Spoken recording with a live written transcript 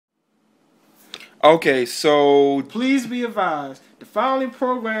Okay, so Please be advised, the following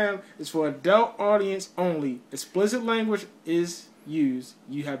program is for adult audience only. Explicit language is used.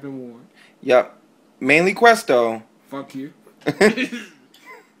 You have been warned. yep, mainly Questo. Fuck you.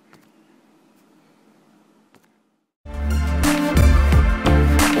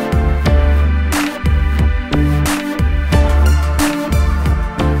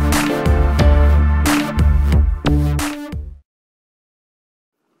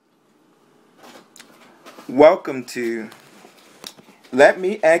 Welcome to Let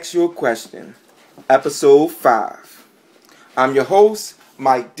Me Ask You a Question, episode 5. I'm your host,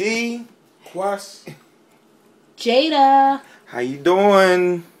 Mike D. Quest. Jada. How you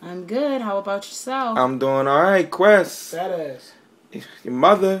doing? I'm good. How about yourself? I'm doing all right, Quest. Fat ass. Your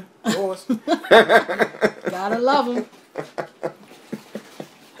mother. Yours. Gotta love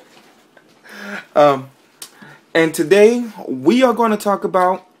him. And today we are going to talk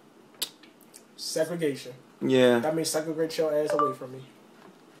about Segregation. yeah. That means segregate your ass away from me.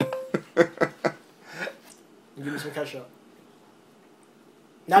 Give me some ketchup.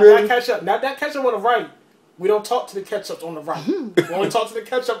 Not Really? that ketchup. Not that ketchup on the right. We don't talk to the ketchup on the right. We only talk to the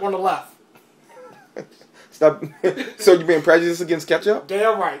ketchup on the left. Stop. So you being prejudiced against ketchup?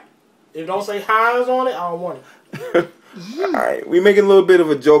 Damn right. If it don't say Heinz on it, I don't want it. All right, we making a little bit of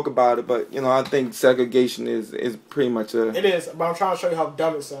a joke about it, but you know, I think segregation is pretty much a. It is, but I'm trying to show you how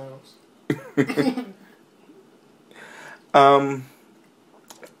dumb it sounds.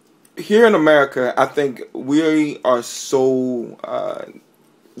 Here in America, I think we are so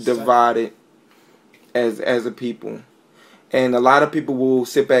divided as a people, and a lot of people will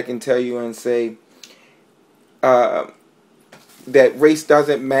sit back and tell you and say that race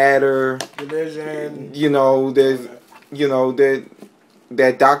doesn't matter. Religion. You know, there's, you know,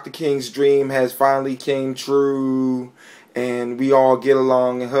 that Dr. King's dream has finally came true, and we all get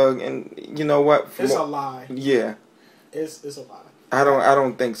along and hug. And you know what? It's a lie. Yeah. It's a lie. I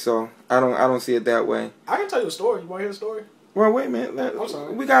don't think so. I don't see it that way. I can tell you a story. You want to hear a story? Well, wait a minute. I'm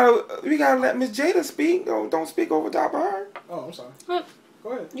sorry. We gotta let Miss Jada speak. Don't speak over top of her. Oh, I'm sorry. What?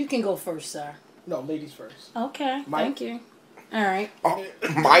 Go ahead. You can go first, sir. No, ladies first. Okay. Mike? Thank you. All right. Oh,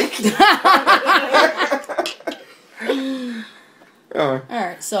 Mike. All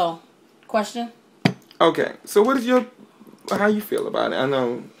right. So, question? Okay. So, what is how you feel about it? I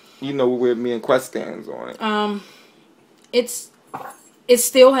know you know where me and Quest stands on it. It's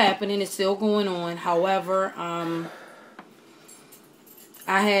still happening. It's still going on. However, I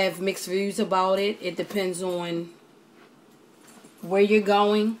have mixed views about it. It depends on where you're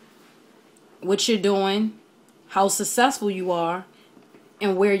going, what you're doing, how successful you are,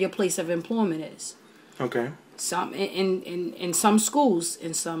 and where your place of employment is. Okay. Some in some schools,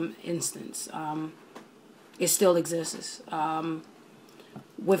 in some instance, it still exists.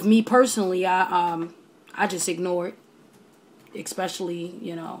 With me personally, I just ignore it, especially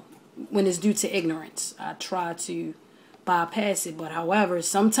when it's due to ignorance. I try to bypass it, but however,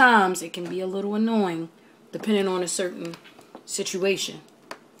 sometimes it can be a little annoying, depending on a certain situation.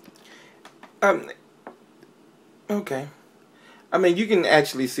 Okay. I mean, you can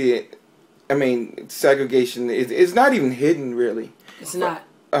actually see it. I mean, segregation is not even hidden, really. It's not.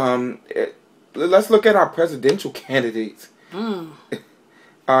 Let's look at our presidential candidates.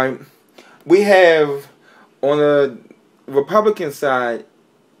 We have on the Republican side,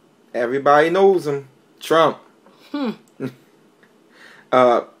 everybody knows him, Trump.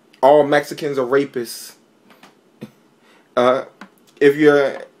 All Mexicans are rapists. If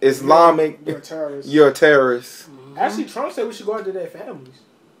you're Islamic, You're a terrorist. You're a terrorist. Actually, Trump said we should go after their families.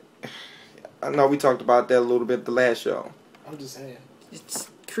 I know we talked about that a little bit the last show. I'm just saying. It's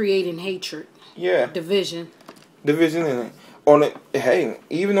creating hatred. Yeah. Division In it.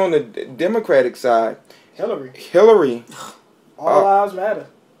 Even on the Democratic side, Hillary. All lives matter.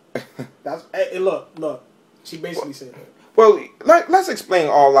 That's look. She basically said that. Well, let's explain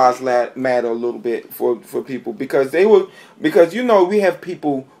all lives matter a little bit for people because we have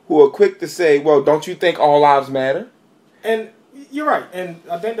people who are quick to say, well, don't you think all lives matter? And you're right. And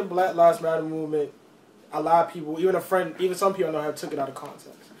I think the Black Lives Matter movement, a lot of people, even some people I know have took it out of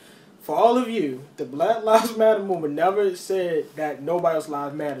context. For all of you, the Black Lives Matter movement never said that nobody else's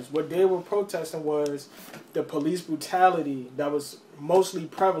lives matters. What they were protesting was the police brutality that was mostly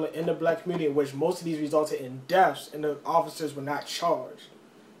prevalent in the black community, in which most of these resulted in deaths, and the officers were not charged.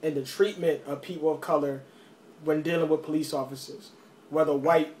 And the treatment of people of color when dealing with police officers, whether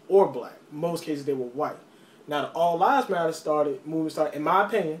white or black. In most cases, they were white. Now, the All Lives Matter movement started, in my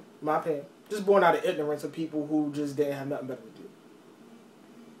opinion, just born out of ignorance of people who just didn't have nothing better to do.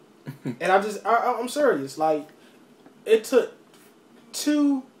 And I'm serious. Like, it took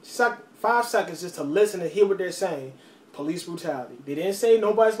 2 5 seconds just to listen and hear what they're saying. Police brutality. They didn't say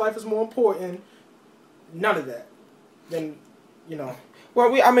nobody's life is more important. None of that. Then, you know. Well,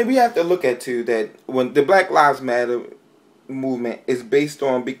 we have to look at too that when the Black Lives Matter movement is based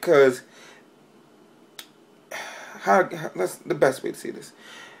on, because that's the best way to say this.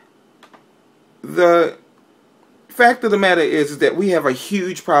 The fact of the matter is that we have a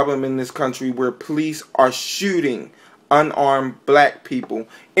huge problem in this country where police are shooting unarmed black people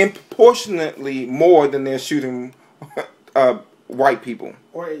in proportionately more than they're shooting white people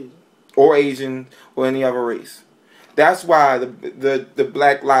or Asian or any other race. That's why the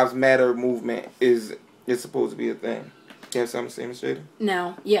Black Lives Matter movement is supposed to be a thing. You have something to say, Ms. Jada?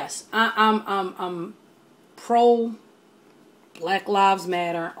 Now, yes, I'm pro Black Lives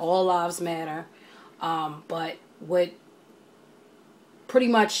Matter, all lives matter, but what pretty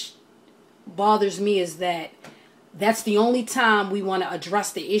much bothers me is that that's the only time we want to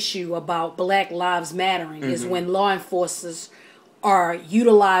address the issue about Black Lives Mattering is when law enforcers are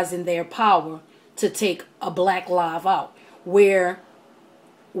utilizing their power to take a black life out, where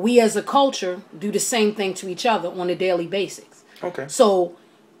we as a culture do the same thing to each other on a daily basis. Okay. So,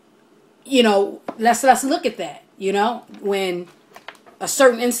 you know, let's look at that. You know, when a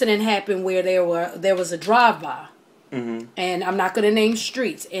certain incident happened where there was a drive-by, and I'm not going to name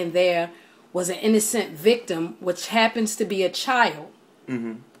streets, and there was an innocent victim, which happens to be a child,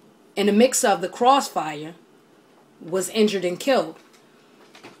 in the mix of the crossfire, was injured and killed.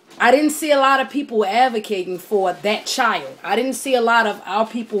 I didn't see a lot of people advocating for that child. I didn't see a lot of our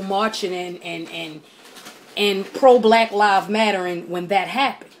people marching and pro Black Lives Mattering when that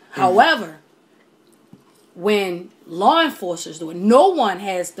happened. However, when law enforcers do it, no one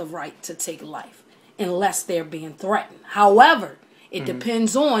has the right to take life unless they're being threatened. However, it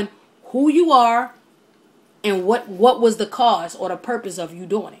depends on who you are and what was the cause or the purpose of you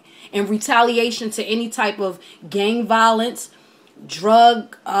doing it. In retaliation to any type of gang violence,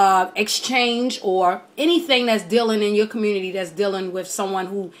 drug exchange, or anything that's dealing in your community that's dealing with someone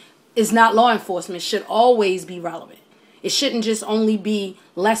who is not law enforcement should always be relevant. It shouldn't just only be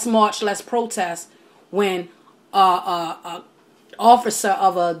less march, less protest when a officer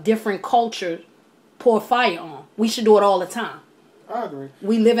of a different culture pour fire on. We should do it all the time. I agree.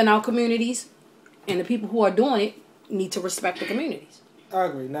 We live in our communities, and the people who are doing it need to respect the communities. I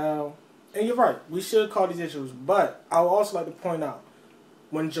agree. Now, and you're right, we should call these issues, but I would also like to point out,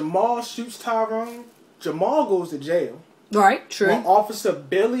 when Jamal shoots Tyrone, Jamal goes to jail. Right, true. When Officer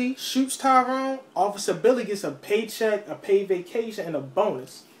Billy shoots Tyrone, Officer Billy gets a paycheck, a paid vacation, and a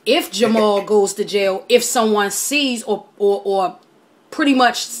bonus. If Jamal goes to jail, if someone sees or pretty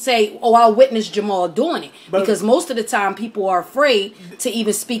much say, oh, I witnessed Jamal doing it. Because most of the time people are afraid to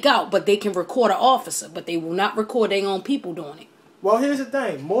even speak out, but they can record an officer, but they will not record their own people doing it. Well, here's the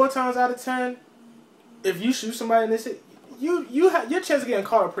thing. More times out of 10, if you shoot somebody in this, your chance of getting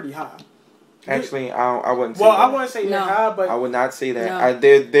caught are pretty high. Actually, I wouldn't say that. Well, that. I wouldn't say that high, but... I would not say that.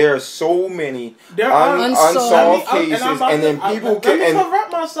 No. There are so many unsolved cases, and then people can... Let me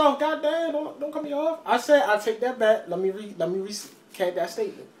correct myself, goddamn, don't cut me off. I said I take that back. Let me recant that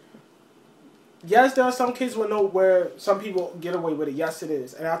statement. Yes, there are some cases where some people get away with it. Yes, it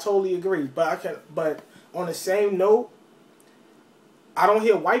is, and I totally agree. But on the same note, I don't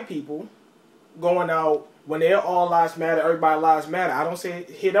hear white people going out when they're all lives matter, everybody lives matter. I don't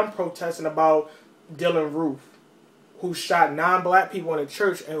hear them protesting about Dylan Roof, who shot 9 black people in a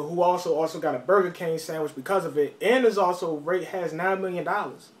church and who also got a Burger King sandwich because of it, and has $9 million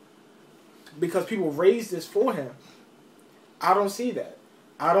because people raised this for him. I don't see that.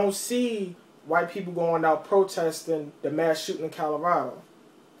 I don't see white people going out protesting the mass shooting in Colorado.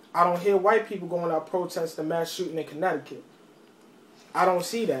 I don't hear white people going out protesting the mass shooting in Connecticut. I don't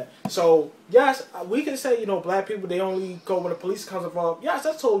see that. So, yes, we can say, black people, they only go when the police comes involved. Yes,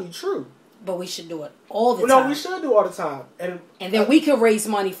 that's totally true. But we should do it all the time. No, we should do it all the time. And then we can raise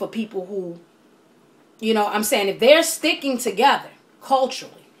money for people who, I'm saying, if they're sticking together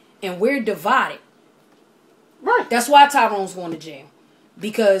culturally and we're divided, right? That's why Tyrone's going to jail.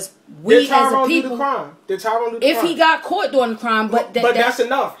 Because we as a people, did Tyrone do the crime? If he got caught doing the crime, but that's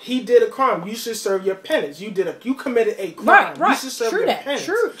enough. He did a crime. You should serve your penance. You committed a crime. Right. You should serve your penance.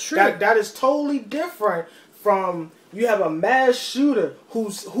 True. That is totally different from you have a mass shooter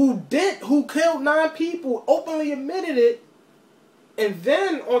who killed 9 people, openly admitted it, and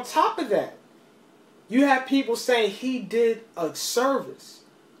then on top of that, you have people saying he did a service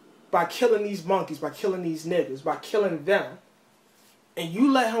by killing these monkeys, by killing these niggas, by killing them. And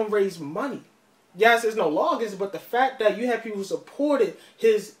you let him raise money. Yes, there's no law against it, but the fact that you have people who supported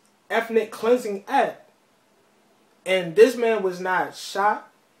his ethnic cleansing act, and this man was not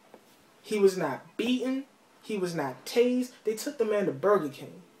shot, He was not beaten. He was not tased. They took the man to Burger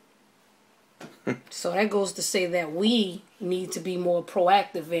King. So that goes to say that we need to be more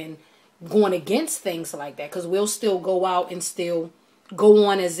proactive in going against things like that, because we'll still go out and still go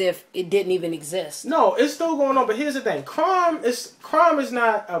on as if it didn't even exist. No, it's still going on. But here's the thing: crime is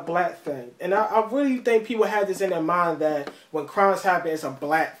not a black thing, and I really think people have this in their mind that when crimes happen, it's a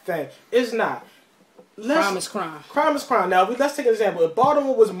black thing. It's not. Crime is crime. Crime is crime. Now let's take an example. If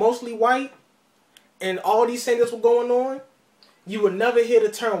Baltimore was mostly white, and all these things that were going on, you would never hear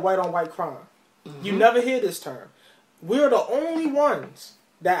the term white on white crime. Mm-hmm. You never hear this term. We're the only ones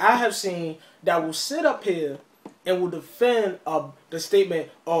that I have seen that will sit up here and will defend the statement,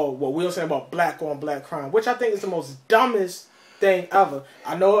 oh, well, we don't say about black on black crime, which I think is the most dumbest thing ever.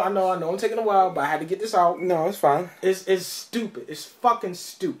 I know I'm taking a while, but I had to get this out. No, it's fine. It's stupid. It's fucking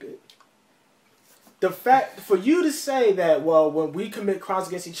stupid. The fact, for you to say that, well, when we commit crimes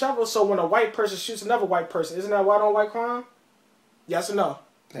against each other, so when a white person shoots another white person, isn't that white on white crime? Yes or no?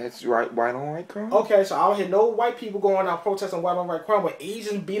 That's right, white on white crime. Okay, so I don't hear no white people going out protesting white on white crime. When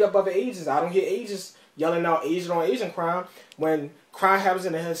Asians beat up other Asians, I don't hear Asians yelling out Asian on Asian crime. When crime happens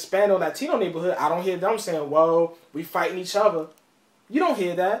in the Hispano Latino neighborhood, I don't hear them saying, well, we fighting each other. You don't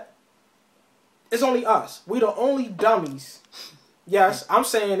hear that. It's only us. We're the only dummies. Yes, I'm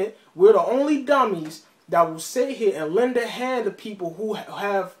saying it. We're the only dummies that will sit here and lend a hand to people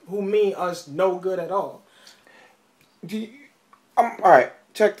who mean us no good at all. All right.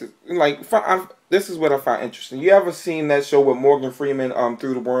 Check this. This is what I find interesting. You ever seen that show with Morgan Freeman,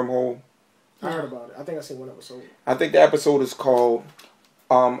 Through the Wormhole? I heard about it. I think I seen one episode. I think the episode is called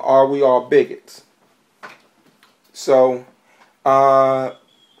Are We All Bigots? So,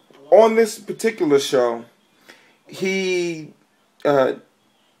 on this particular show, he had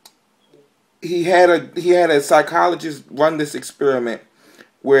a psychologist run this experiment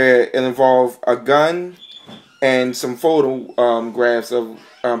where it involved a gun and some photographs of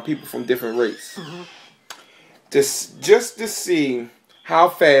people from different race. Mm-hmm. Just to see how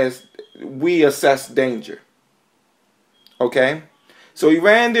fast we assess danger. Okay? So he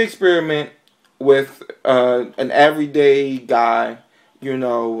ran the experiment with an everyday guy,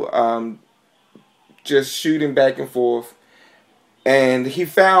 just shooting back and forth. And he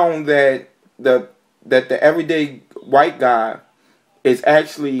found that the everyday white guy is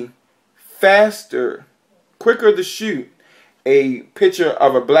actually quicker to shoot a picture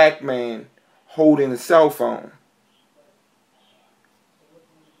of a black man holding a cell phone.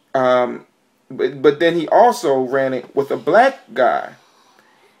 But then he also ran it with a black guy.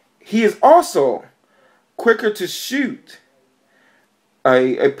 He is also quicker to shoot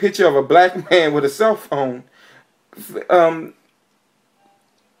a picture of a black man with a cell phone,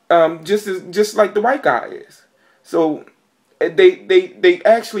 just like the white guy is. So they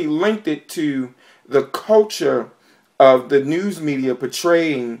actually linked it to the culture of the news media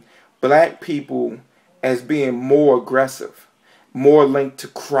portraying black people as being more aggressive, more linked to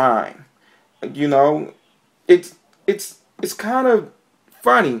crime. It's kind of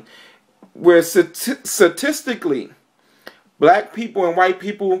funny where statistically black people and white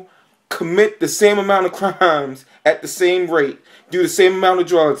people commit the same amount of crimes at the same rate, do the same amount of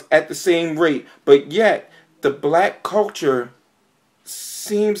drugs at the same rate, but yet the black culture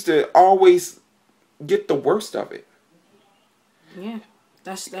seems to always get the worst of it. Yeah,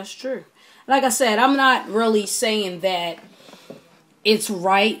 that's true. Like I said, I'm not really saying that it's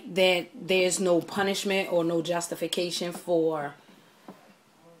right that there's no punishment or no justification for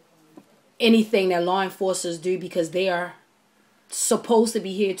anything that law enforcers do, because they are supposed to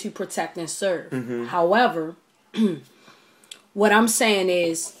be here to protect and serve. Mm-hmm. However, what I'm saying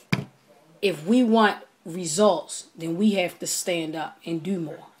is, if we want results, then we have to stand up and do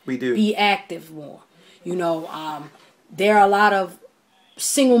more. We do. Be active more. There are a lot of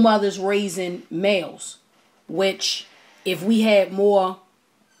single mothers raising males, which if we had more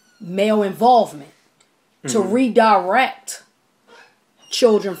male involvement to redirect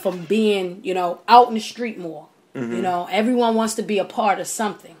children from being, out in the street more. Mm-hmm. Everyone wants to be a part of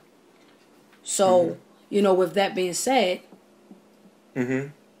something. So, with that being said,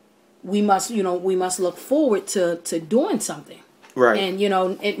 we must look forward to doing something. Right. And,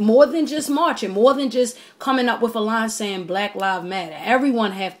 it more than just marching, more than just coming up with a line saying Black Lives Matter.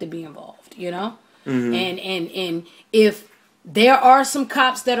 Everyone have to be involved, Mm-hmm. And if there are some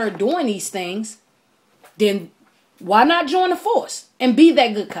cops that are doing these things, then why not join the force and be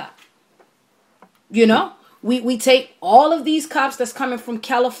that good cop? We take all of these cops that's coming from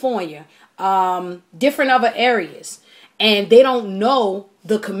California, different other areas, and they don't know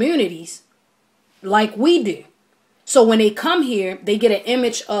the communities like we do. So when they come here, they get an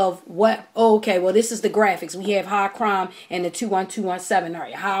image of what, oh, okay, well, this is the graphics. We have high crime in the 21217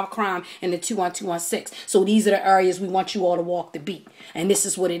 area, high crime in the 21216. So these are the areas we want you all to walk the beat. And this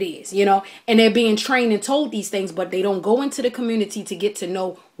is what it is, you know. And they're being trained and told these things, but they don't go into the community to get to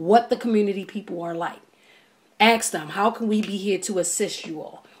know what the community people are like. Ask them, how can we be here to assist you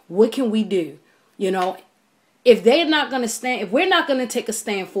all? What can we do? You know, if they're not going to stand, if we're not going to take a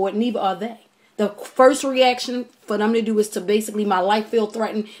stand for it, neither are they. The first reaction for them to do is to basically, my life feel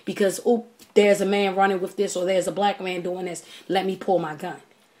threatened because, oh, there's a man running with this or there's a black man doing this. Let me pull my gun.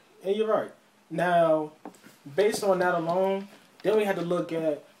 And you're right. Now, based on that alone, then we had to look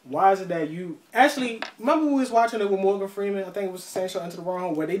at why is it that you... Actually, remember we was watching it with Morgan Freeman? I think it was the same show, Into the Wrong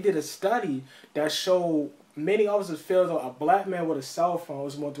Home, where they did a study that showed many officers feel that a black man with a cell phone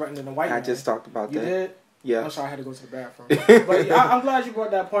was more threatening than a white man. I just talked about that. You did? Yeah. I'm sorry, I had to go to the bathroom. But yeah, I'm glad you brought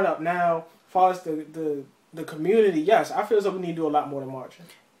that point up. Now, as far as the community, yes, I feel as though we need to do a lot more than marching.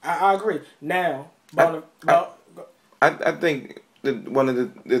 I agree. Now, I think that one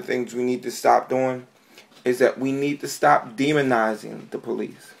of the things we need to stop doing is that we need to stop demonizing the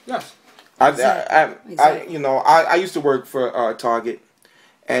police. Yes. I used to work for Target,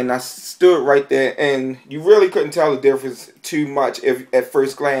 and I stood right there, and you really couldn't tell the difference too much at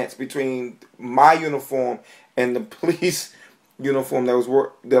first glance between my uniform and the police uniform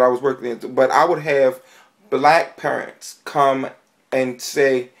that I was working in. But I would have black parents come and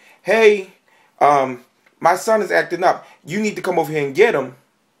say, "Hey, my son is acting up. You need to come over here and get him."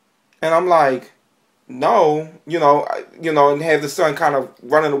 And I'm like, no, and have the son kind of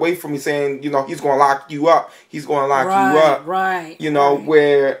running away from me saying, he's going to lock you up. He's going to lock you up. Right.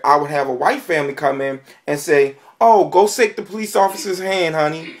 Where I would have a white family come in and say, "Oh, go shake the police officer's hand,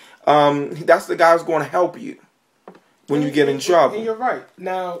 honey. That's the guy who's going to help you when you get in trouble." And you're right.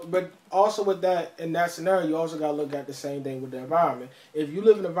 Now, but also with that, in that scenario, you also got to look at the same thing with the environment. If you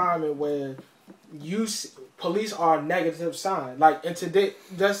live in an environment where police are a negative sign, like in today,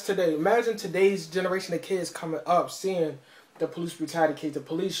 imagine today's generation of kids coming up seeing the police brutality, the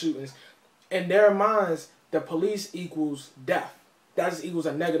police shootings. In their minds, the police equals death. That just equals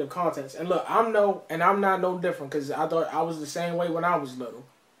a negative context. And look, I'm not no different, because I thought I was the same way when I was little.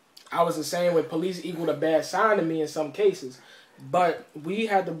 I was the same way. Police equaled a bad sign to me in some cases. But we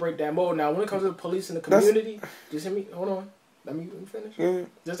had to break that mold. Now, when it comes to the police in the community, just hear me, hold on. Let me finish. Mm-hmm.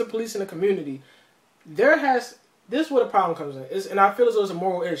 Just the police in the community. This is where the problem comes in. And I feel as though it's a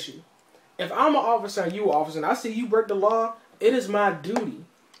moral issue. If I'm an officer and you an officer and I see you break the law, it is my duty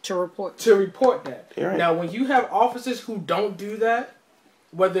to report that. Right. Now, when you have officers who don't do that,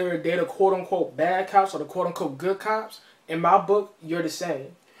 whether they're the quote-unquote bad cops or the quote-unquote good cops, in my book, you're the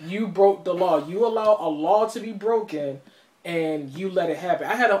same. You broke the law. You allow a law to be broken, and you let it happen.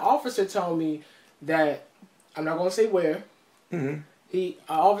 I had an officer tell me that, I'm not going to say where, mm-hmm. An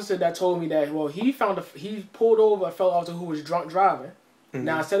officer that told me that, well, he pulled over a fellow officer who was drunk driving. Mm-hmm.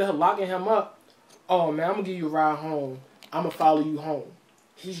 Now, instead of locking him up, "Oh, man, I'm going to give you a ride home. I'm going to follow you home."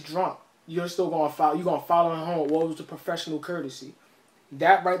 He's drunk. You're still going to follow. You're going to follow him home. What was the professional courtesy?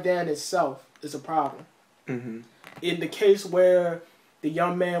 That right there in itself is a problem. Mm-hmm. In the case where the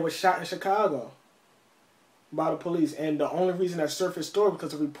young man was shot in Chicago by the police, and the only reason that surfaced story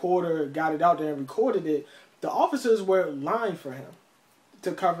because the reporter got it out there and recorded it, the officers were lying for him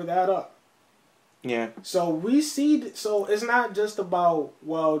to cover that up. Yeah. So it's not just about,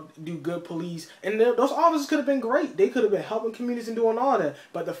 well, do good police, and those officers could have been great. They could have been helping communities and doing all that.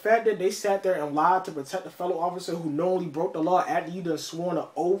 But the fact that they sat there and lied to protect a fellow officer who knowingly broke the law after you done sworn an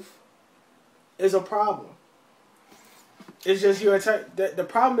oath is a problem. It's just the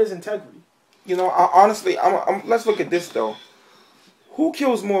problem is integrity. Honestly, let's look at this though. Who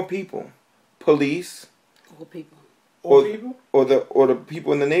kills more people? Police? Or people? Or people? Or the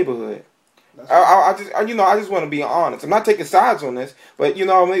people in the neighborhood? I just want to be honest. I'm not taking sides on this, but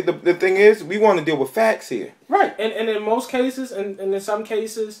the thing is, we want to deal with facts here. Right, and in most cases, and in some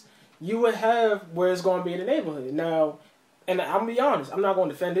cases, you would have where it's going to be in the neighborhood. Now, and I'm going to be honest, I'm not going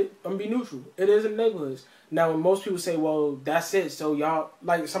to defend it. I'm going to be neutral. It is in the neighborhoods. Now, when most people say, well, that's it, so y'all,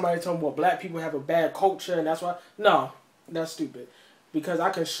 like somebody told me, well, black people have a bad culture, and that's why. No, that's stupid. Because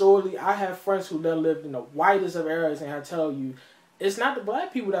I have friends who lived in the whitest of areas, and I tell you, it's not the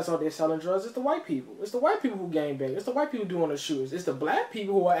black people that's out there selling drugs, it's the white people. It's the white people who gangbang. It's the white people doing the shootings. It's the black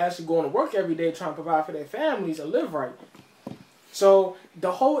people who are actually going to work every day trying to provide for their families and live right. So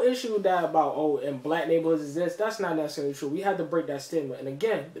the whole issue that about, in black neighborhoods is this, that's not necessarily true. We had to break that stigma. And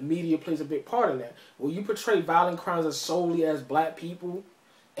again, the media plays a big part in that. When you portray violent crimes as solely as black people,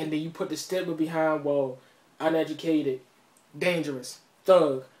 and then you put the stigma behind, well, uneducated, dangerous,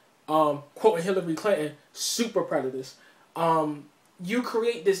 thug, quoting Hillary Clinton, super prejudice. You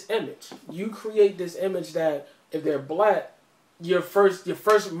create this image. You create this image that if they're black, your first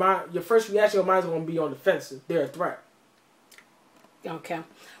reaction, your mind is going to be on the defensive. They're a threat. Okay.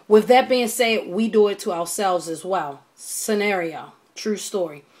 With that being said, we do it to ourselves as well. Scenario, true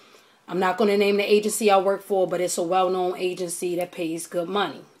story. I'm not going to name the agency I work for, but it's a well-known agency that pays good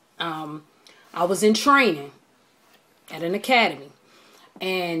money. I was in training at an academy,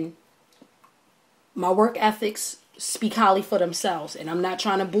 and my work ethics speak highly for themselves. And I'm not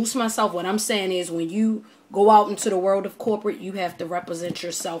trying to boost myself. What I'm saying is when you go out into the world of corporate, you have to represent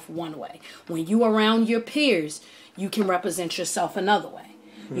yourself one way. When you around your peers, you can represent yourself another way.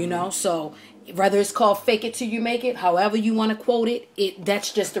 Mm-hmm. You know, so whether it's called fake it till you make it, however you want to quote it,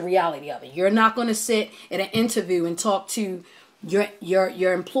 that's just the reality of it. You're not going to sit at an interview and talk to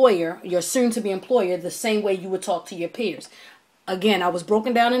your employer, your soon-to-be employer, the same way you would talk to your peers. Again, I was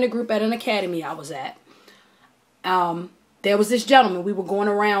broken down in a group at an academy I was at. There was this gentleman. We were going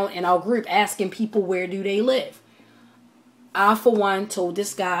around in our group asking people where do they live. I, for one, told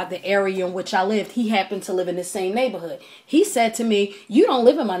this guy the area in which I lived. He happened to live in the same neighborhood. He said to me, you don't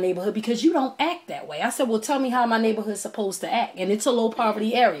live in my neighborhood because you don't act that way. I said, well, tell me how my neighborhood's supposed to act. And it's a low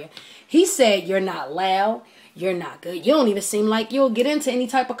poverty area. He said, you're not loud. You're not good. You don't even seem like you'll get into any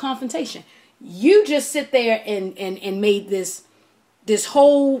type of confrontation. You just sit there and made this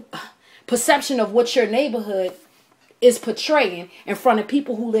whole perception of what your neighborhood is portraying in front of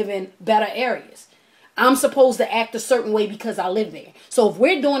people who live in better areas. I'm supposed to act a certain way because I live there. So if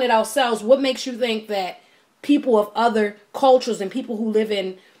we're doing it ourselves, what makes you think that people of other cultures and people who live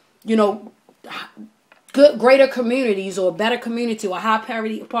in, you know, greater communities or better community or high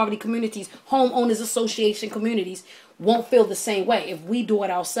poverty communities, homeowners association communities, won't feel the same way if we do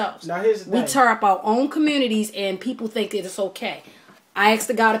it ourselves? Now here's the thing. We tear up our own communities and people think that it's okay. I asked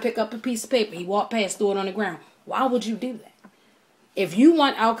the guy to pick up a piece of paper. He walked past, threw it on the ground. Why would you do that? If you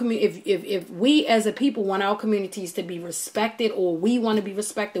want our community, if we as a people want our communities to be respected, or we want to be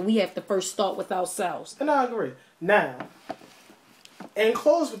respected, we have to first start with ourselves. And I agree. Now, and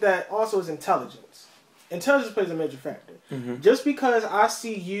close with that also is intelligence. Intelligence plays a major factor. Mm-hmm. Just because I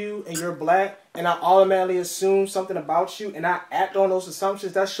see you and you're black and I automatically assume something about you and I act on those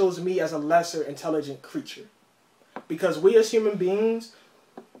assumptions, that shows me as a lesser intelligent creature. Because we as human beings,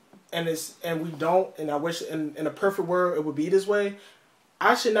 and we don't, and I wish in a perfect world it would be this way,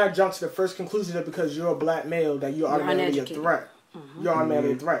 I should not jump to the first conclusion that because you're a black male that you're automatically a threat. Mm-hmm. You're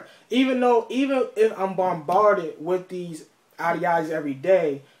automatically a threat. Even if I'm bombarded with these ideologies every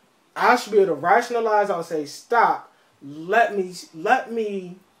day, I should be able to rationalize. I'll say, stop. Let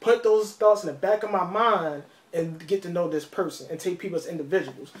me put those thoughts in the back of my mind and get to know this person and take people as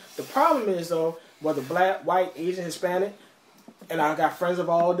individuals. The problem is, though, whether black, white, Asian, Hispanic, and I got friends of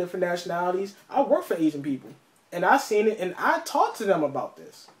all different nationalities, I work for Asian people. And I've seen it, and I talk to them about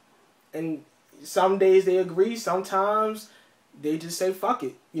this. And some days they agree, sometimes they just say, fuck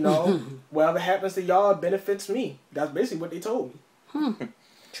it. You know, whatever happens to y'all benefits me. That's basically what they told me.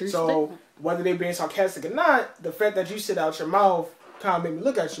 True so, statement. Whether they're being sarcastic or not, the fact that you sit out your mouth kind of made me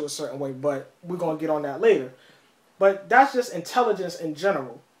look at you a certain way, but we're going to get on that later. But that's just intelligence in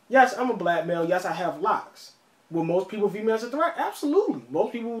general. Yes, I'm a black male. Yes, I have locks. Will most people view me as a threat? Absolutely.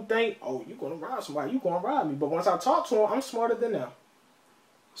 Most people think, oh, you're going to rob somebody. You're going to rob me. But once I talk to them, I'm smarter than them.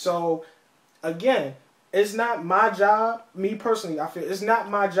 So, again, it's not my job, me personally, I feel it's not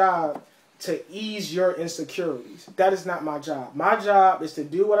my job to ease your insecurities. That is not my job. My job is to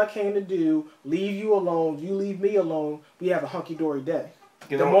do what I came to do, leave you alone, you leave me alone, we have a hunky-dory day.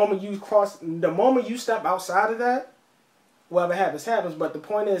 The moment you step outside of that, whatever happens. But the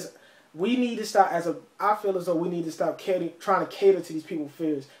point is, we need to stop, I feel as though we need to stop trying to cater to these people's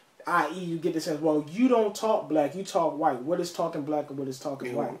fears. I.e., you get the sense, well, you don't talk black, you talk white. What is talking black and what is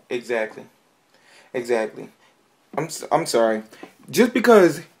talking white? Exactly. I'm sorry. Just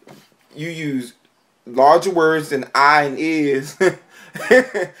because you use larger words than I and is,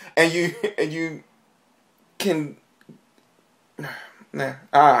 and you can,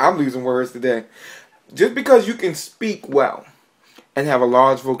 I'm losing words today. Just because you can speak well and have a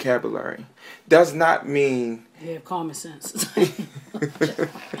large vocabulary does not mean you have common sense.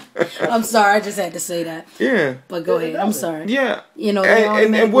 I'm sorry, I just had to say that. Yeah. But go ahead. I'm sorry. Yeah. You know,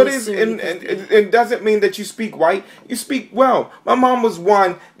 and what is and it doesn't mean that you speak white. You speak well. My mom was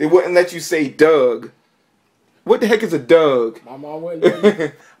one that wouldn't let you say Doug. What the heck is a Doug? My mom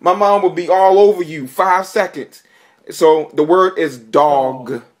wouldn't. My mom would be all over you 5 seconds. So the word is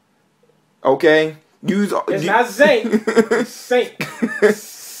dog. Okay? It's not zinc. It's sink.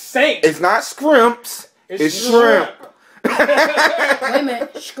 Sink. It's not scrimps. It's shrimp. Wait a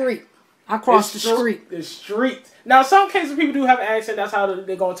minute, street. I crossed the street. The street. Now, some cases people do have an accent. That's how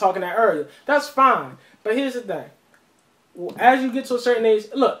they're going to talk in that area. That's fine. But here's the thing. As you get to a certain age,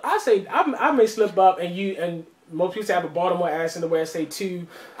 look, I may slip up, and most people say I have a Baltimore accent the way I say two.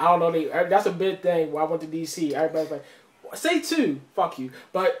 I don't know. That's a big thing. When I went to D.C., everybody's like, say two. Fuck you.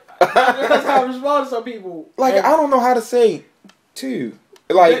 But that's how I respond to some people. Like, I don't know how to say two.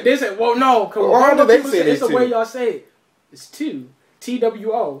 Like they say, well, no. How do they say it? It's the way y'all say it. It's two.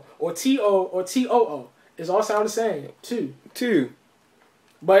 TWO or TO or TOO. It's all sound the same. Two.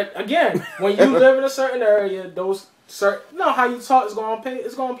 But again, when you live in a certain area, how you talk is going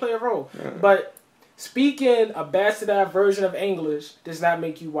to play a role. Yeah. But speaking a bastardized version of English does not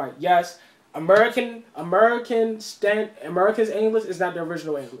make you white. Yes, Americans English is not the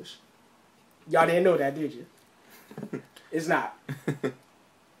original English. Y'all didn't know that, did you? It's not.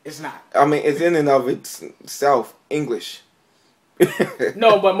 It's not. I mean, it's in and of itself English.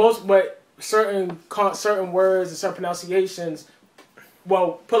 No, but certain words and certain pronunciations.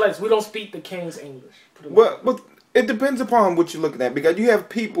 Well, put like this, we don't speak the King's English. But it depends upon what you're looking at, because you have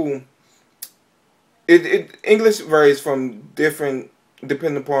people. English varies from different,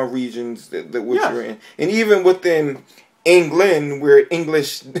 depending upon regions that you're in, and even within England, where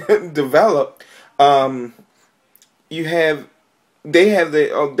English developed, they have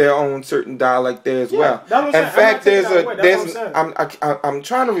their own certain dialect there as well. In fact, I'm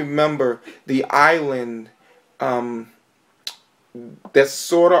trying to remember the island that's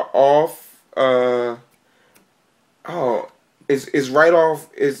sort of off. Is right on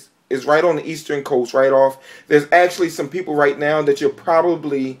the eastern coast, right off. There's actually some people right now that you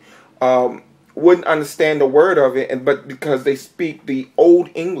probably wouldn't understand the word of it, but because they speak the old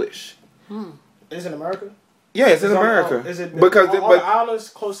English. Is it America? Yeah, it's in America. Is it because the islands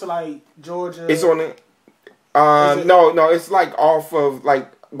close to like Georgia? It's on the. No, it's like off of like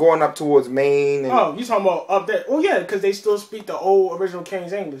going up towards Maine. And, you talking about up there? Oh yeah, because they still speak the old original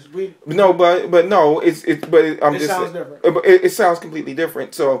King's English. It sounds different. It sounds completely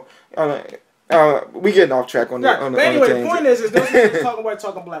different. So we getting off track on that. But anyway, the point is those people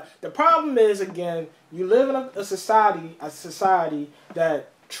talking black. The problem is, again, you live in a society that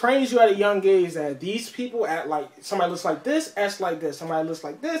trains you at a young age that these people act like somebody looks like this, acts like this. Somebody looks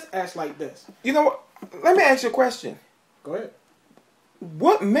like this, acts like this. You know what? Let me ask you a question. Go ahead.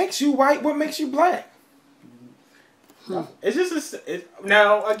 What makes you white? What makes you black? It's just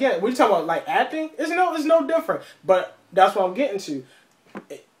now again. We're talking about like acting. It's no different. But that's what I'm getting to.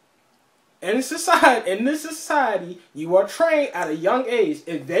 In this society, you are trained at a young age.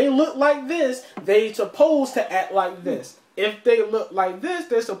 If they look like this, they're supposed to act like this. If they look like this,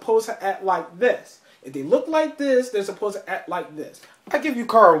 they're supposed to act like this. If they look like this, they're supposed to act like this. I give you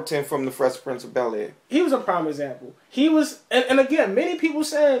Carlton from The Fresh Prince of Bel-Air. He was a prime example. He was, and again, many people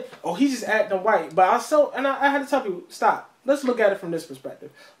said, "Oh, he's just acting white." But I had to tell people, stop. Let's look at it from this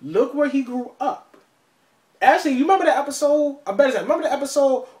perspective. Look where he grew up. Actually, you remember the episode? Remember the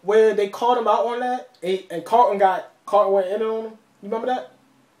episode where they called him out on that, and Carlton went in on him. You remember that?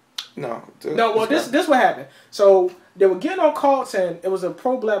 No. No. Well, this what happened. So they were getting on Carlton. It was a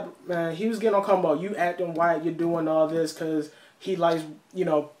pro-black man. He was getting on Carlton about you acting white. You're doing all this because he likes,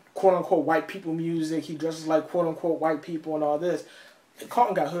 quote unquote white people music. He dresses like quote unquote white people and all this. And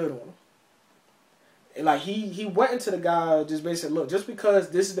Carlton got hood on him. And like he went into the guy just basically, look, just because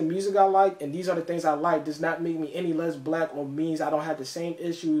this is the music I like and these are the things I like does not make me any less black or means I don't have the same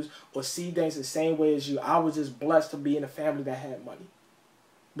issues or see things the same way as you. I was just blessed to be in a family that had money.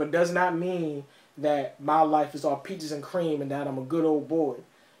 But does not mean that my life is all peaches and cream and that I'm a good old boy.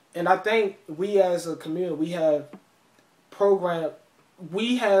 And I think we as a community, we have programmed,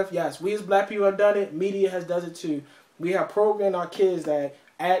 we as black people have done it, media has done it too. We have programmed our kids that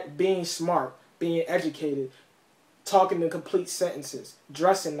at being smart, being educated, talking in complete sentences,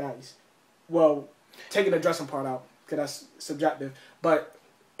 dressing nice. Well, taking the dressing part out, because that's subjective. But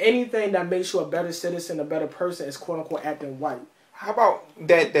anything that makes you a better citizen, a better person is quote unquote acting white. How about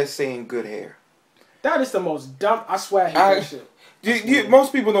that's saying good hair? That is the most dumb. I swear I hate that shit.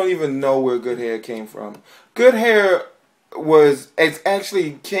 Most people don't even know where good hair came from. Good hair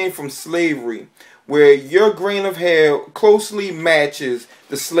actually came from slavery, where your grain of hair closely matches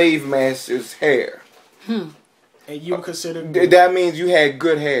the slave master's hair. And you consider that means you had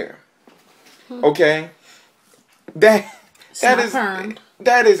good hair. Okay, that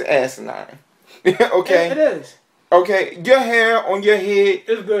is asinine. Okay, it is. Okay, your hair on your head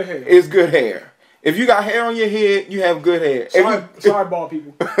is good hair. Is good hair. If you got hair on your head, you have good hair. Sorry, bald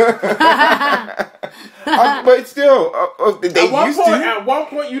people. But still, at one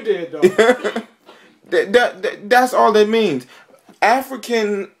point you did though. That's all that means.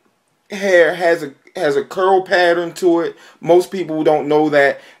 African hair has a curl pattern to it. Most people don't know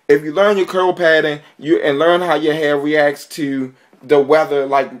that. If you learn your curl pattern, and learn how your hair reacts to the weather,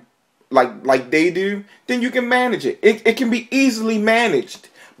 like they do, then you can manage it. It can be easily managed.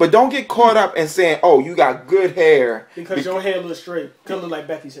 But don't get caught up in saying, "Oh, you got good hair because your hair looks straight. Could look like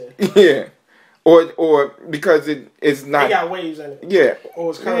Becky's hair." Yeah, or because it's not. It got waves in it. Yeah, or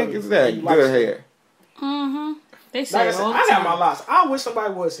it's curly. It's that good hair. They say like I got my locks. I wish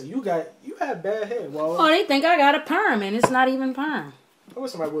somebody would say you have bad hair. Well, oh, they think I got a perm, and it's not even perm. I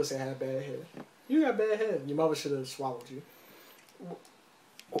wish somebody would say I have bad hair. You got bad hair. Your mother should have swallowed you.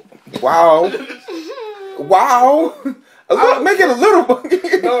 Wow. Wow. Make it a little.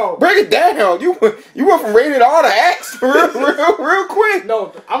 No. Break it down. You went from rated R to X real quick.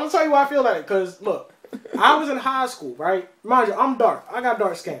 No, I'm gonna tell you why I feel like it. Cause look, I was in high school, right? Mind you, I'm dark. I got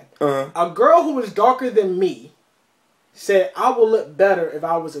dark skin. A girl who was darker than me said, "I will look better if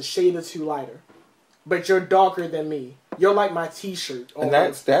I was a shade or two lighter." But you're darker than me. You're like my T-shirt. And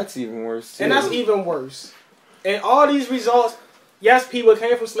that's even worse. Too. And that's even worse. And all these results. Yes, people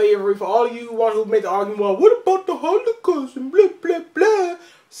came from slavery. For all of you who made the argument, well, what about the Holocaust and blah, blah, blah.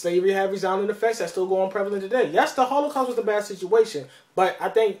 Slavery had resounding effects that still go on prevalent today. Yes, the Holocaust was a bad situation, but I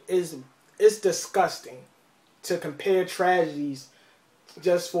think it's disgusting to compare tragedies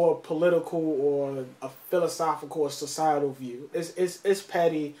just for a political or a philosophical or societal view. It's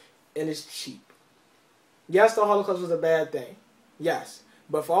petty and it's cheap. Yes, the Holocaust was a bad thing. Yes.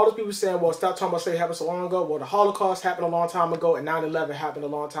 But for all those people saying, well, stop talking about slavery happened so long ago. Well, the Holocaust happened a long time ago, and 9/11 happened a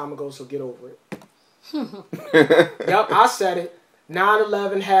long time ago, so get over it. Yep, I said it.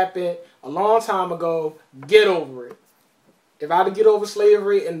 9/11 happened a long time ago. Get over it. If I had to get over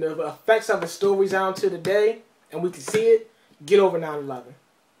slavery and the effects of it still resound to today, and we can see it, get over 9/11.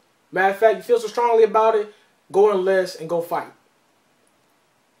 Matter of fact, you feel so strongly about it, go enlist and go fight.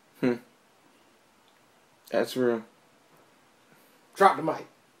 That's real. Drop the mic.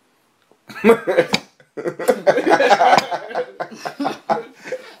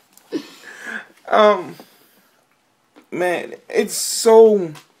 Man, it's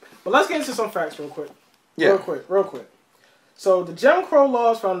so. But let's get into some facts real quick. Yeah. Real quick. So the Jim Crow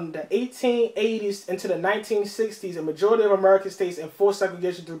laws from the 1880s into the 1960s, a majority of American states enforced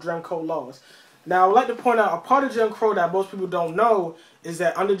segregation through Jim Crow laws. Now, I would like to point out a part of Jim Crow that most people don't know is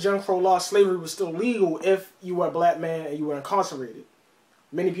that under Jim Crow law, slavery was still legal if you were a black man and you were incarcerated.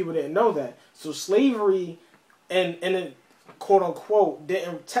 Many people didn't know that. So slavery, and it, quote unquote,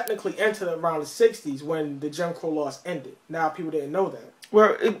 didn't technically enter around the 60s when the Jim Crow laws ended. Now people didn't know that.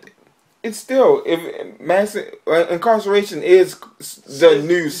 Well, it's still, if mass incarceration is the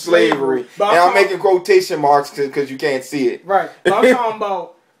new slavery. And I'm making quotation marks because you can't see it. Right. But I'm talking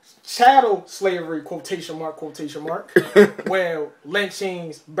about chattel slavery, quotation mark, where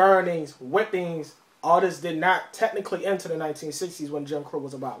lynchings, burnings, whippings, all this did not technically enter the 1960s when Jim Crow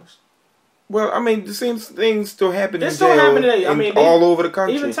was abolished. Well, I mean, the same things still happen in jail. Still happening today. I mean, all over the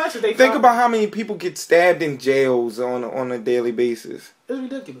country. Even Texas, think about how many people get stabbed in jails on a daily basis. It's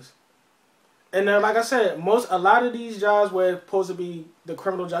ridiculous. And like I said, a lot of these jobs where it's supposed to be the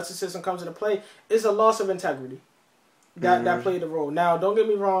criminal justice system comes into play is a loss of integrity. That played a role. Now, don't get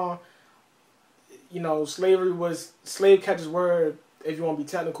me wrong. You know, slave catchers were, if you want to be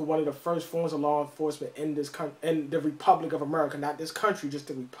technical, one of the first forms of law enforcement in the Republic of America, not this country, just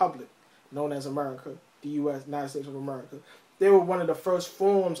the Republic, known as America, the U.S., United States of America. They were one of the first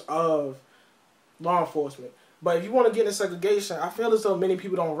forms of law enforcement. But if you want to get into segregation, I feel as though many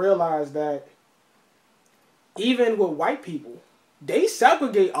people don't realize that even with white people, they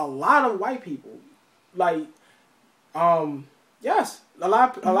segregate a lot of white people. Like, yes, a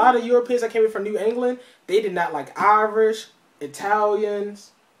lot of Europeans that came in from New England, they did not like Irish,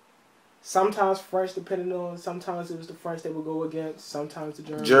 Italians, sometimes French, depending on, sometimes it was the French they would go against, sometimes the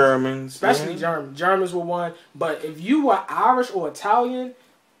Germans. Especially Germans. Germans were one. But if you were Irish or Italian,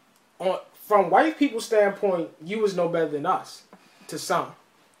 from white people's standpoint, you was no better than us, to some,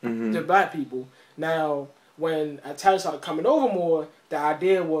 to black people. Now, when Italians started coming over more, the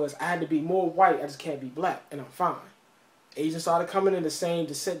idea was I had to be more white, I just can't be black, and I'm fine. Asians started coming in the same,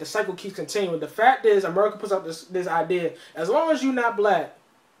 the cycle keeps continuing. The fact is, America puts up this idea, as long as you're not black,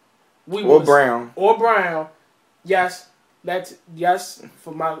 brown, yes,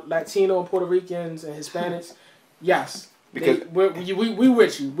 for my Latino and Puerto Ricans and Hispanics, yes. Because we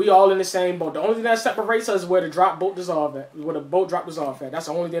with you. We all in the same boat. The only thing that separates us is where the boat dissolve at. Where the boat drop dissolve at. That's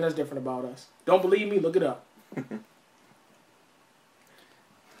the only thing that's different about us. Don't believe me? Look it up.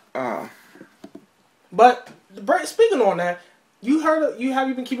 But speaking on that, have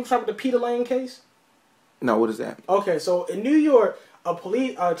you been keeping track with the Peter Lane case? No, what is that? Okay, so in New York, a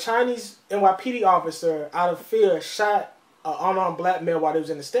Chinese NYPD officer, out of fear, shot an unarmed black male while he was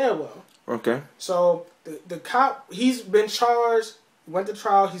in the stairwell. Okay. So the cop, he's been charged, went to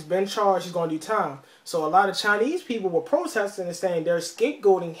trial, he's been charged, he's going to do time. So a lot of Chinese people were protesting and saying they're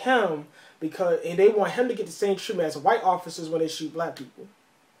scapegoating him and they want him to get the same treatment as white officers when they shoot black people.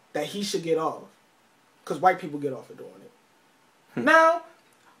 That he should get off. Because white people get off for doing it. Now,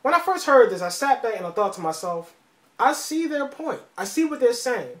 when I first heard this, I sat back and I thought to myself, I see their point. I see what they're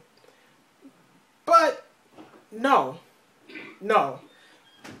saying. But, no.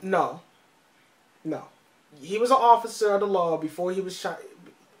 He was an officer of the law before he was shot.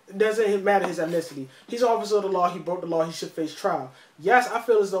 It doesn't matter his ethnicity. He's an officer of the law. He broke the law. He should face trial. Yes, I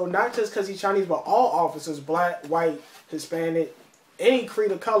feel as though not just because he's Chinese, but all officers, black, white, Hispanic, any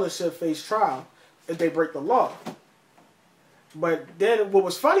creed of color should face trial if they break the law. But then what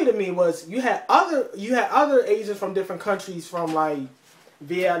was funny to me was you had other Asians from different countries, from like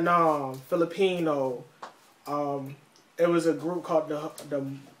Vietnam, Filipino. It was a group called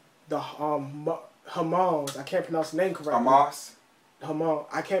the Hamas. I can't pronounce the name correctly. Hamas. Hamas.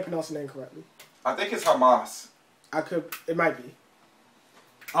 I can't pronounce the name correctly. I think it's Hamas. It might be.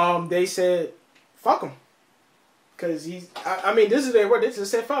 They said, fuck him. Because I mean, this is their word. They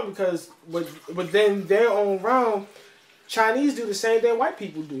just said fuck him because within their own realm, Chinese do the same thing white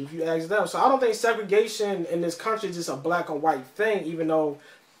people do, if you ask them. So I don't think segregation in this country is just a black and white thing, even though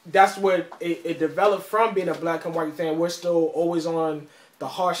that's what it developed from being a black and white thing. We're still always on the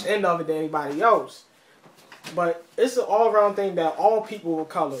harsh end of it than anybody else. But it's an all-around thing that all people of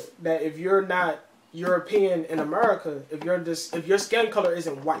color, that if you're not European in America, if your skin color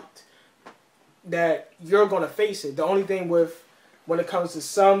isn't white, that you're going to face it. The only thing when it comes to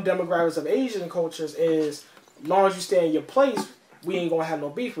some demographics of Asian cultures is, as long as you stay in your place, we ain't going to have no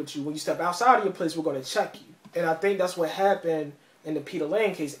beef with you. When you step outside of your place, we're going to check you. And I think that's what happened in the Peter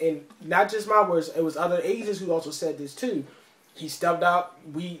Lane case. And not just my words, it was other Asians who also said this too. He stepped out,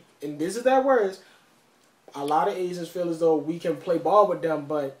 and this is their words, a lot of Asians feel as though we can play ball with them,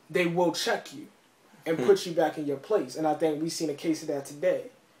 but they will check you and put you back in your place. And I think we've seen a case of that today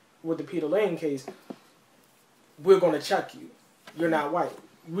with the Peter Lane case. We're going to check you. You're not white.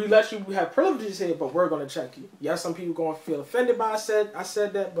 We let you have privileges here, but we're going to check you. Yes, some people going to feel offended by I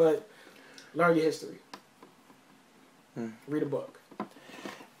said that, but learn your history. Read a book.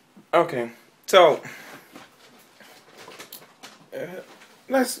 Okay, so we're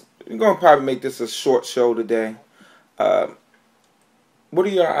going to probably make this a short show today. What are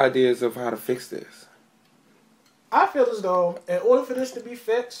your ideas of how to fix this? I feel as though in order for this to be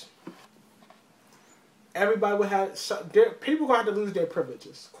fixed, everybody would have, people going to have to lose their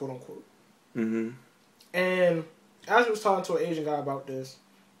privileges, quote unquote. Mm-hmm. And as I was talking to an Asian guy about this,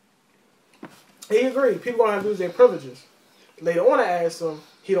 he agreed. People going to have to lose their privileges. Later on, I asked him,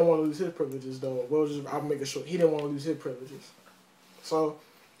 he don't want to lose his privileges though. I'll make it short. He didn't want to lose his privileges. So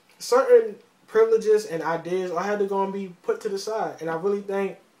certain privileges and ideas I had to go and be put to the side. And I really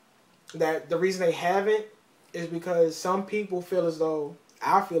think that the reason they haven't is because some people feel as though,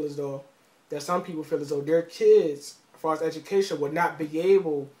 that some people feel as though their kids, as far as education, would not be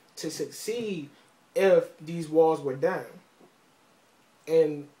able to succeed if these walls were down.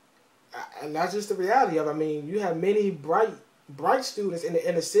 And that's just the reality of it. I mean, you have many bright students in the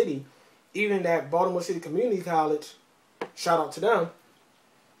inner city, even at Baltimore City Community College, shout out to them,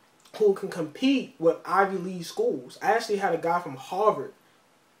 who can compete with Ivy League schools. I actually had a guy from Harvard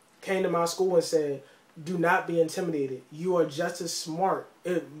came to my school and said, do not be intimidated. You are just as smart.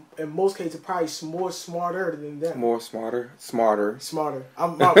 In most cases, probably more smarter than them. Smarter.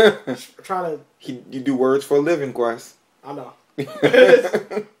 I'm trying to... You do words for a living, Quest. I know.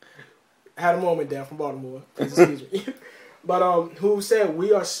 I had a moment there from Baltimore. Please excuse me. But who said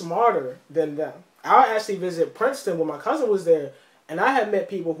we are smarter than them. I actually visited Princeton when my cousin was there, and I had met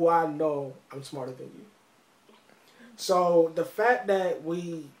people who I know I'm smarter than you. So the fact that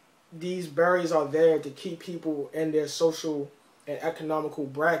these barriers are there to keep people in their social and economical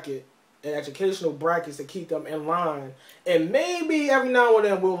bracket and educational brackets to keep them in line. And maybe every now and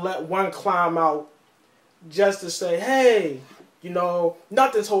then we'll let one climb out just to say, hey,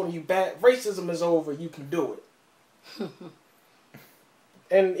 nothing's holding you back. Racism is over. You can do it.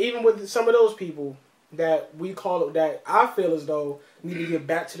 And even with some of those people that I feel as though need to get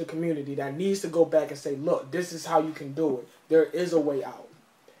back to the community, that needs to go back and say, look, this is how you can do it. There is a way out.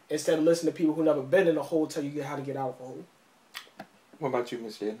 Instead of listening to people who never been in a hole tell you how to get out of a hole. What about you,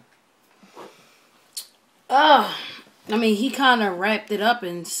 Miss Jada? I mean, he kind of wrapped it up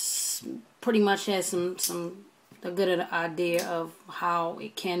and pretty much had a good idea of how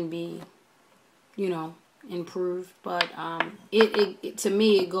it can be, improved, but it to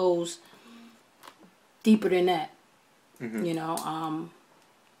me it goes deeper than that. Mm-hmm. You know,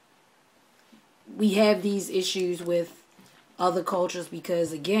 we have these issues with other cultures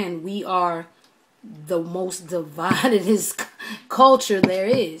because, again, we are the most divided culture there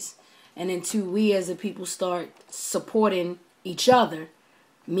is. And then, two, we as a people start supporting each other,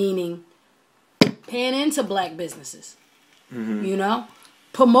 meaning paying into black businesses, mm-hmm. you know,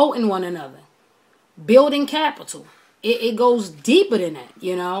 promoting one another, building capital. It goes deeper than that,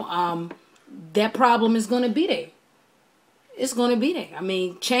 you know. That problem is going to be there. It's going to be there. I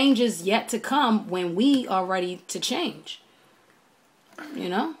mean, change is yet to come when we are ready to change. You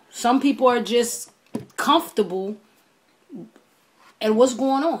know, some people are just comfortable at what's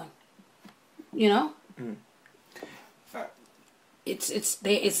going on. You know, it's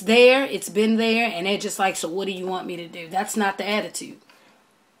there. It's been there, and they're just like, so what do you want me to do? That's not the attitude.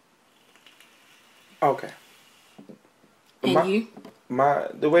 Okay. And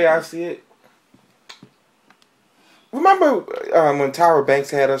the way I see it. Remember when Tyra Banks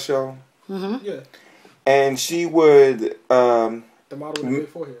had her show? Mm-hmm. Yeah. And she would the model with the big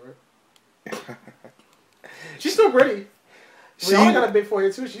forehead, right? She's still pretty. I got a big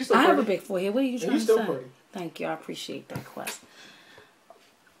forehead too. She's still pretty. I have a big forehead. What are you trying to say? Still pretty. Thank you. I appreciate that question.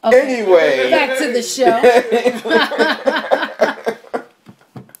 Okay. Anyway, back to the show.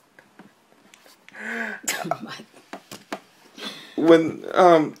 When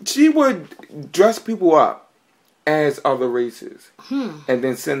she would dress people up as other races and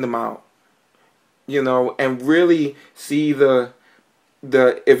then send them out, you know, and really see the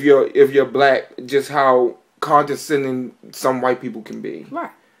if you're black, just how condescending some white people can be, right?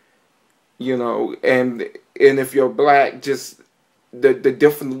 You know, and if you're black, just the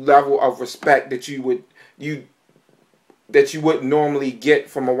different level of respect that you wouldn't normally get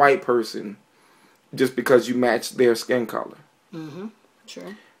from a white person, just because you match their skin color. Mm-hmm.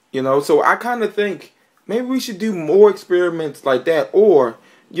 True. You know, so I kind of think maybe we should do more experiments like that, or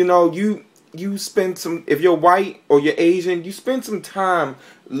you know, you spend some, if you're white or you're Asian, you spend some time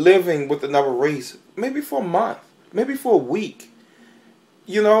living with another race, maybe for a month, maybe for a week.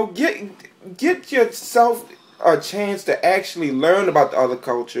 You know, get yourself a chance to actually learn about the other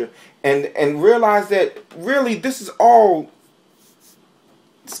culture and realize that really this is all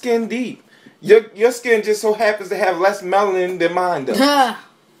skin deep. Your skin just so happens to have less melanin than mine does.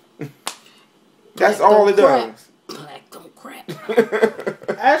 That's all it does. Black don't crack.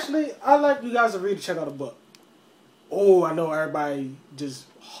 Actually, I'd like you guys to read and check out a book. Oh, I know everybody just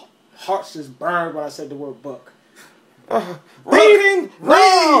hearts just burned when I said the word book. Reading?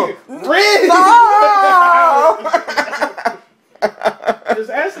 No! Read! No! There's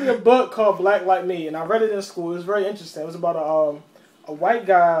actually a book called Black Like Me, and I read it in school. It was very interesting. It was about a white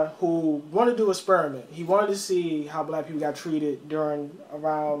guy who wanted to do an experiment. He wanted to see how black people got treated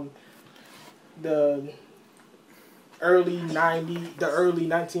around the early 1900s.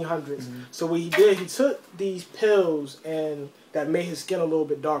 Mm-hmm. So what he did, he took these pills and that made his skin a little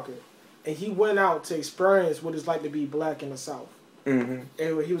bit darker. And he went out to experience what it's like to be black in the South. Mm-hmm.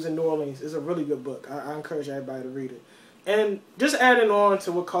 And he was in New Orleans. It's a really good book. I encourage everybody to read it. And just adding on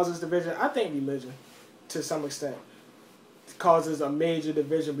to what causes division, I think religion, to some extent, causes a major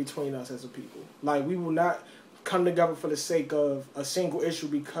division between us as a people. Like, we will not come together for the sake of a single issue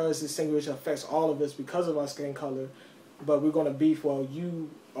because this single issue affects all of us because of our skin color. But we're going to beef, well, you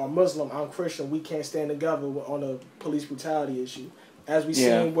are Muslim, I'm Christian, we can't stand together on a police brutality issue. As we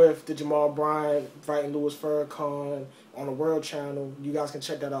seen with the Jamal Bryant fighting Louis Farrakhan on the World Channel. You guys can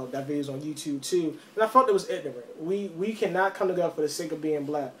check that out. That video's on YouTube too. And I thought it was ignorant. We cannot come together for the sake of being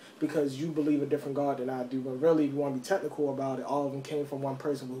black because you believe a different God than I do. But really, if you want to be technical about it, all of them came from one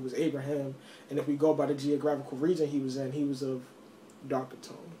person who was Abraham. And if we go by the geographical region he was in, he was of darker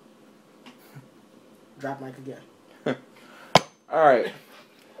tone. Drop mic again. All right.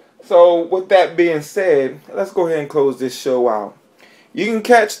 So with that being said, let's go ahead and close this show out. You can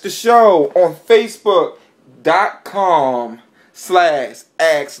catch the show on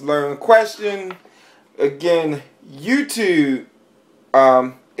Facebook.com/AskLearnQuestion. Again, YouTube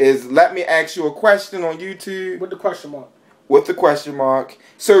is Let Me Ask You a Question on YouTube. With the question mark. With the question mark.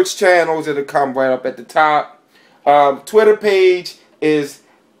 Search channels, it'll come right up at the top. Twitter page is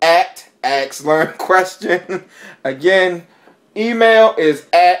 @AskLearnQuestion. Again, email is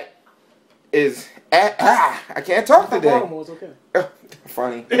I can't talk today. It's okay.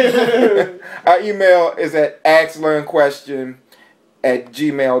 Funny. Our email is at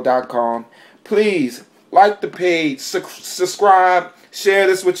asklearnquestion@gmail.com. Please like the page, subscribe, share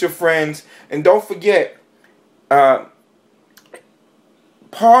this with your friends, and don't forget,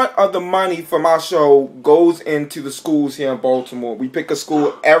 part of the money from our show goes into the schools here in Baltimore. We pick a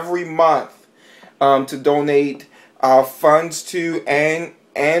school every month to donate funds to and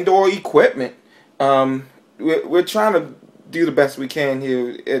or equipment. We're trying to do the best we can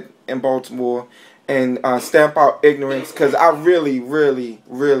here in Baltimore and stamp out ignorance, because I really, really,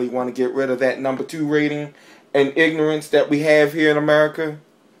 really want to get rid of that number 2 rating and ignorance that we have here in America.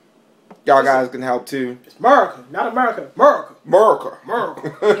 Y'all guys can help too. It's America, not America. America. America.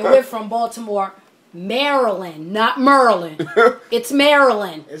 America. And we're from Baltimore, Maryland, not Maryland. It's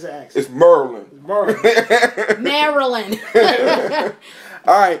Maryland. It's an accent. It's Maryland. It's Maryland. Maryland.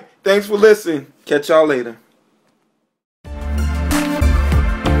 All right. Thanks for listening. Catch y'all later.